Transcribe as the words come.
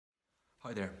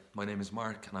Hi there, my name is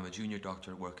Mark and I'm a junior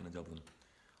doctor working in Dublin.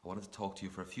 I wanted to talk to you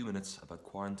for a few minutes about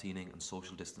quarantining and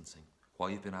social distancing, why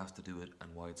you've been asked to do it and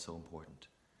why it's so important.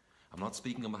 I'm not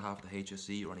speaking on behalf of the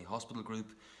HSE or any hospital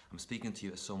group, I'm speaking to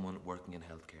you as someone working in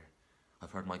healthcare.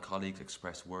 I've heard my colleagues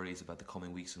express worries about the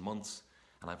coming weeks and months,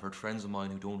 and I've heard friends of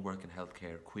mine who don't work in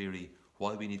healthcare query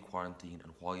why we need quarantine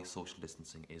and why social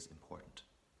distancing is important.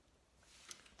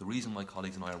 The reason my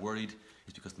colleagues and I are worried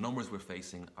is because the numbers we're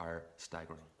facing are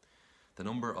staggering. The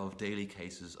number of daily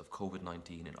cases of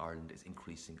COVID-19 in Ireland is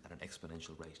increasing at an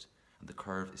exponential rate, and the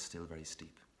curve is still very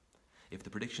steep. If the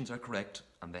predictions are correct,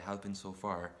 and they have been so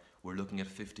far, we're looking at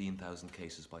 15,000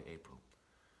 cases by April.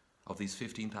 Of these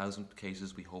 15,000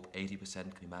 cases, we hope 80%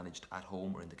 can be managed at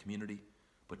home or in the community,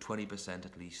 but 20%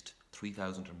 at least,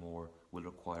 3,000 or more, will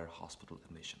require hospital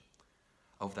admission.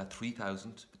 Of that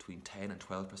 3,000, between 10 and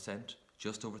 12%,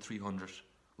 just over 300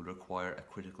 will require a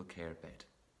critical care bed.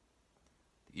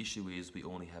 The issue is we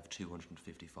only have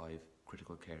 255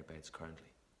 critical care beds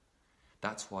currently.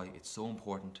 That's why it's so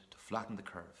important to flatten the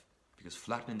curve, because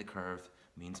flattening the curve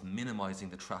means minimising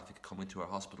the traffic coming to our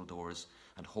hospital doors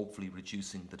and hopefully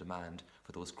reducing the demand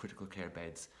for those critical care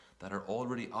beds that are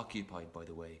already occupied, by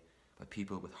the way, by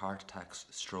people with heart attacks,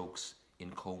 strokes,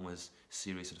 in comas,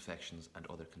 serious infections and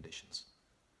other conditions.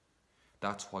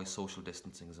 That's why social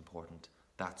distancing is important.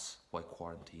 That's why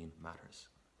quarantine matters.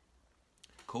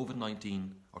 COVID-19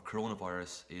 or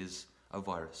coronavirus is a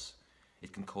virus.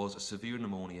 It can cause a severe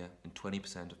pneumonia in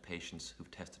 20% of patients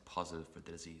who've tested positive for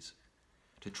the disease.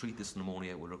 To treat this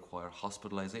pneumonia will require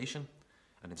hospitalisation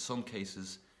and in some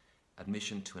cases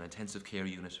admission to an intensive care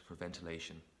unit for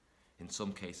ventilation. In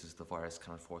some cases the virus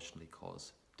can unfortunately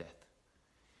cause death.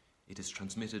 It is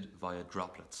transmitted via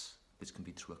droplets. This can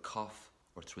be through a cough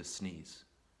or through a sneeze.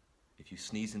 If you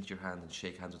sneeze into your hand and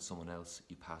shake hands with someone else,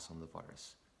 you pass on the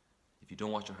virus. If you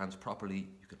don't wash your hands properly,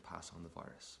 you can pass on the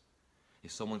virus.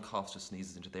 If someone coughs or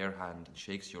sneezes into their hand and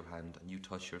shakes your hand and you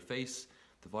touch your face,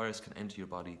 the virus can enter your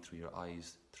body through your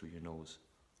eyes, through your nose,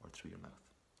 or through your mouth.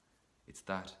 It's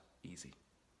that easy.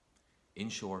 In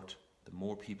short, the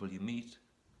more people you meet,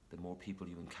 the more people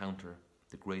you encounter,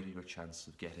 the greater your chances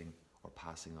of getting or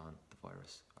passing on the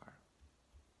virus are.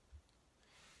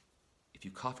 If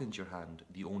you cough into your hand,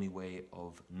 the only way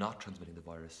of not transmitting the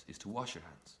virus is to wash your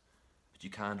hands. But you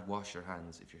can't wash your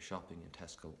hands if you're shopping in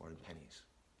Tesco or in Penneys.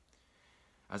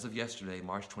 As of yesterday,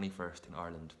 March 21st in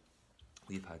Ireland,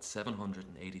 we've had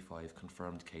 785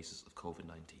 confirmed cases of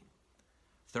COVID-19.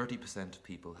 30% of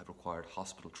people have required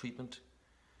hospital treatment,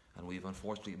 and we've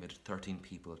unfortunately admitted 13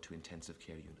 people to intensive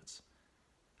care units.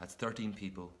 That's 13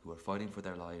 people who are fighting for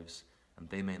their lives, and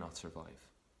they may not survive.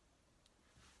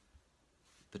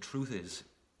 The truth is,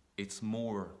 it's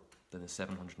more than the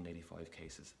 785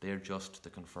 cases. They're just the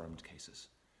confirmed cases.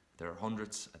 There are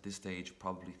hundreds, at this stage,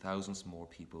 probably thousands more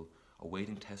people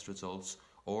awaiting test results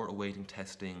or awaiting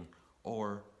testing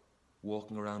or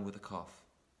walking around with a cough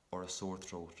or a sore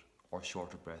throat or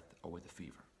short of breath or with a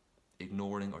fever,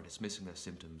 ignoring or dismissing their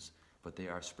symptoms, but they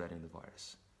are spreading the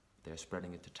virus. They are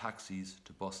spreading it to taxis,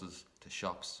 to buses, to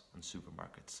shops and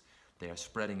supermarkets. They are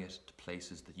spreading it to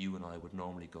places that you and I would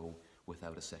normally go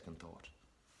without a second thought.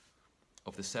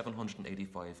 Of the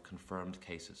 785 confirmed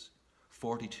cases,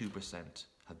 42%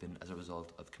 have been as a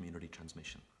result of community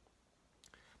transmission.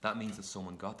 That means that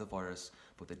someone got the virus,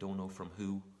 but they don't know from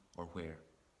who or where.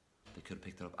 They could have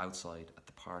picked it up outside, at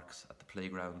the parks, at the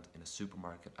playground, in a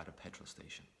supermarket, at a petrol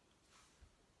station.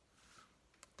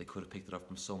 They could have picked it up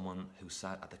from someone who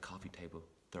sat at the coffee table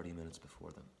 30 minutes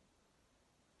before them.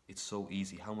 It's so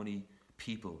easy. How many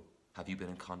people have you been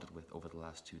in contact with over the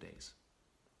last 2 days?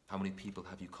 How many people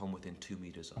have you come within 2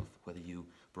 meters of, whether you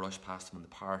brushed past them in the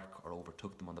park or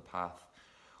overtook them on the path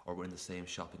or were in the same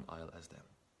shopping aisle as them?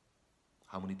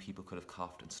 How many people could have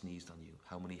coughed and sneezed on you?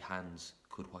 How many hands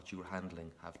could what you were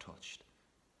handling have touched?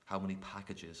 How many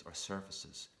packages or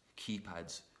surfaces,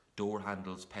 keypads, door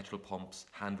handles, petrol pumps,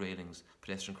 hand railings,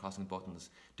 pedestrian crossing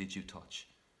buttons did you touch?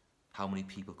 How many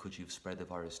people could you have spread the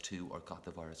virus to or got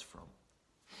the virus from?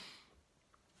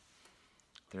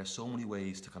 There are so many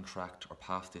ways to contract or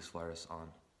pass this virus on,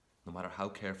 no matter how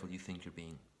careful you think you're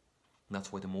being. And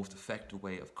that's why the most effective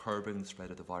way of curbing the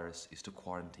spread of the virus is to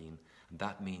quarantine, and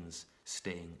that means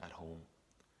staying at home.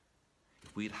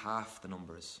 If we had half the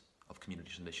numbers of community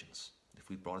transmissions, if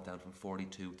we brought it down from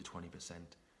 42 to 20%,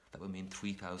 that would mean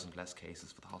 3,000 less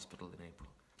cases for the hospital in April,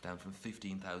 down from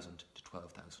 15,000 to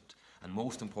 12,000. And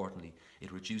most importantly,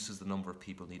 it reduces the number of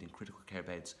people needing critical care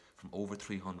beds from over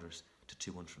 300 to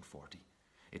 240.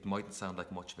 It mightn't sound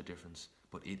like much of a difference,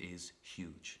 but it is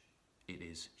huge. It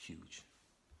is huge.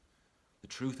 The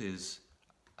truth is,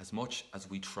 As much as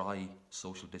we try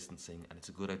social distancing, and it's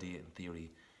a good idea in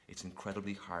theory, it's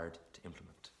incredibly hard to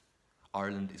implement.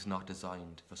 Ireland is not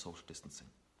designed for social distancing.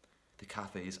 The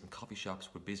cafes and coffee shops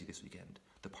were busy this weekend.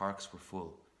 The parks were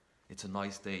full. It's a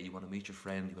nice day, you want to meet your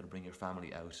friend, you want to bring your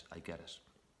family out, I get it.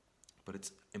 But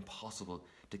it's impossible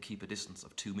to keep a distance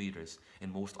of 2 metres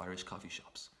in most Irish coffee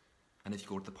shops. And if you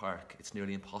go to the park, it's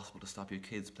nearly impossible to stop your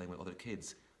kids playing with other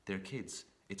kids. They're kids,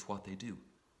 it's what they do.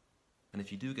 And if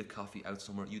you do get coffee out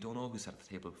somewhere, you don't know who sat at the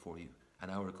table before you an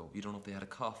hour ago. You don't know if they had a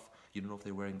cough, you don't know if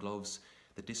they're wearing gloves.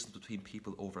 The distance between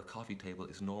people over a coffee table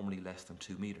is normally less than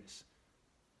 2 metres.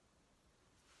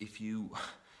 If you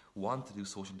want to do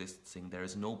social distancing, there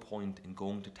is no point in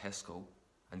going to Tesco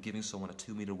and giving someone a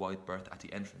 2 metre wide berth at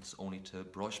the entrance only to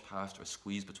brush past or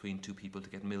squeeze between two people to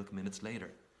get milk minutes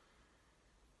later.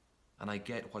 And I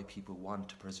get why people want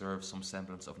to preserve some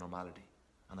semblance of normality.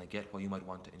 And I get why you might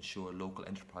want to ensure local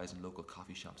enterprise and local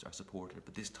coffee shops are supported,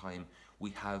 but this time we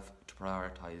have to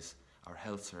prioritise our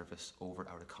health service over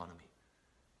our economy.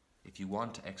 If you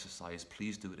want to exercise,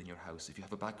 please do it in your house. If you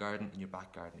have a back garden, in your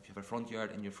back garden. If you have a front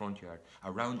yard, in your front yard,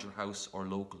 around your house or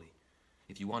locally.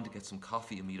 If you want to get some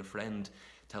coffee and meet a friend,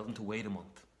 tell them to wait a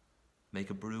month. Make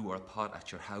a brew or a pot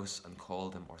at your house and call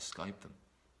them or Skype them.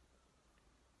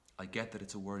 I get that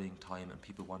it's a worrying time and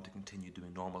people want to continue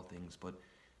doing normal things, but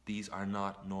these are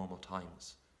not normal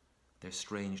times. They're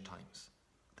strange times.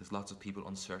 There's lots of people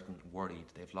uncertain, worried.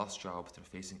 They've lost jobs, they're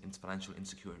facing financial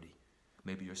insecurity.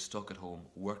 Maybe you're stuck at home,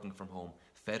 working from home,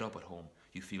 fed up at home.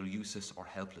 You feel useless or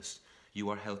helpless. You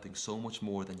are helping so much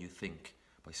more than you think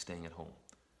by staying at home.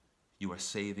 You are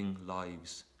saving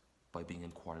lives by being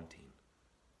in quarantine.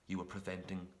 You are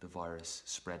preventing the virus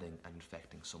spreading and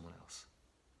infecting someone else.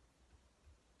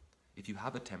 If you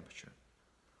have a temperature,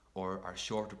 or are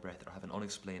short of breath or have an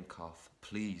unexplained cough,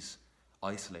 please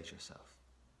isolate yourself.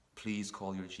 Please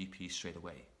call your GP straight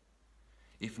away.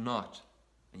 If not,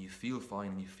 and you feel fine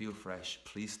and you feel fresh,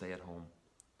 please stay at home.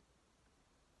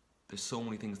 There's so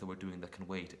many things that we're doing that can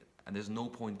wait, and there's no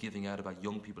point giving out about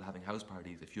young people having house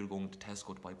parties if you're going to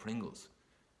Tesco to buy Pringles.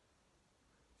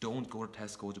 Don't go to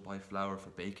Tesco to buy flour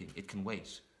for baking, it can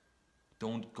wait.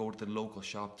 Don't go to the local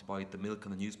shop to buy the milk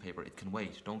and the newspaper, it can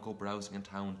wait. Don't go browsing in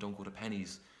town, don't go to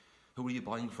Penny's. Who are you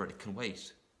buying for? It can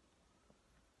wait.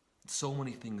 So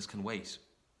many things can wait,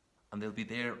 and they'll be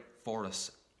there for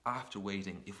us after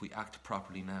waiting if we act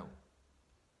properly now.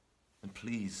 And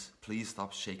please, please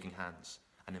stop shaking hands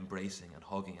and embracing and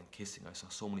hugging and kissing. I saw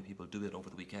so many people do it over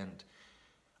the weekend.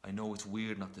 I know it's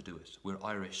weird not to do it. We're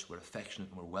Irish, we're affectionate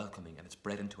and we're welcoming, and it's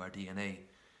bred into our DNA.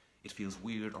 It feels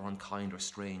weird or unkind or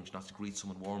strange not to greet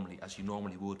someone warmly as you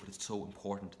normally would, but it's so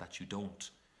important that you don't.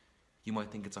 You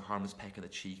might think it's a harmless peck in the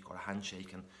cheek or a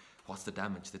handshake, and what's the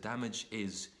damage? The damage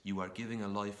is you are giving a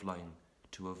lifeline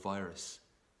to a virus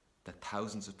that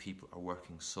thousands of people are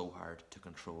working so hard to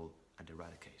control and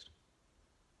eradicate.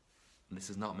 And this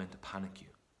is not meant to panic you,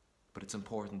 but it's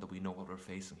important that we know what we're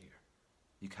facing here.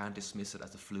 You can't dismiss it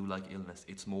as a flu-like illness.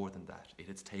 It's more than that. It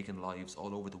has taken lives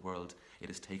all over the world. It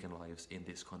has taken lives in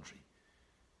this country.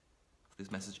 This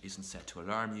message isn't set to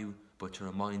alarm you, but to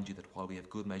remind you that while we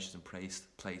have good measures in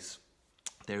place,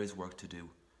 there is work to do,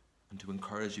 and to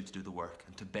encourage you to do the work,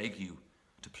 and to beg you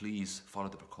to please follow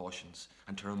the precautions,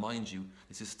 and to remind you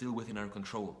this is still within our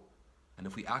control. And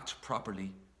if we act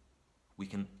properly, we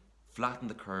can flatten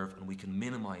the curve and we can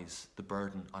minimise the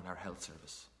burden on our health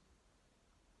service.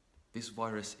 This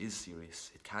virus is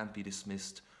serious. It can't be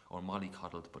dismissed or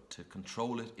mollycoddled, but to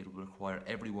control it, it will require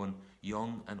everyone,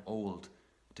 young and old,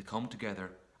 to come together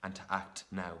and to act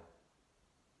now.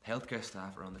 Healthcare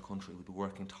staff around the country will be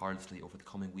working tirelessly over the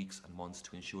coming weeks and months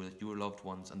to ensure that your loved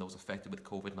ones and those affected with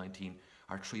COVID-19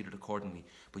 are treated accordingly.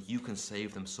 But you can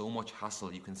save them so much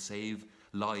hassle, you can save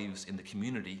lives in the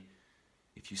community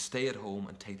if you stay at home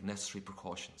and take the necessary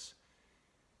precautions.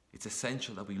 It's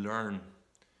essential that we learn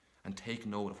and take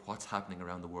note of what's happening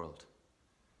around the world.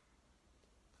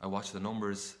 I watch the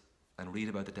numbers and read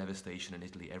about the devastation in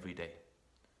Italy every day.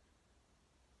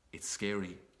 It's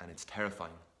scary and it's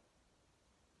terrifying,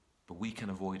 but we can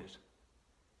avoid it.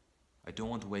 I don't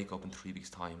want to wake up in 3 weeks'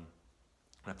 time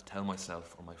and have to tell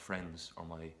myself or my friends or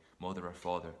my mother or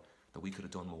father that we could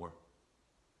have done more,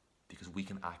 because we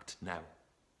can act now.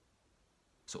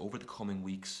 So over the coming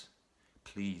weeks,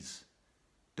 please,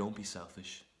 don't be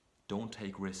selfish, don't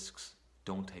take risks,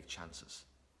 don't take chances.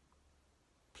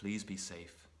 Please be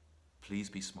safe, please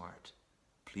be smart,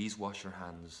 please wash your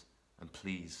hands, and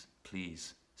please,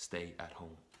 please stay at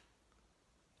home.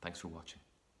 Thanks for watching.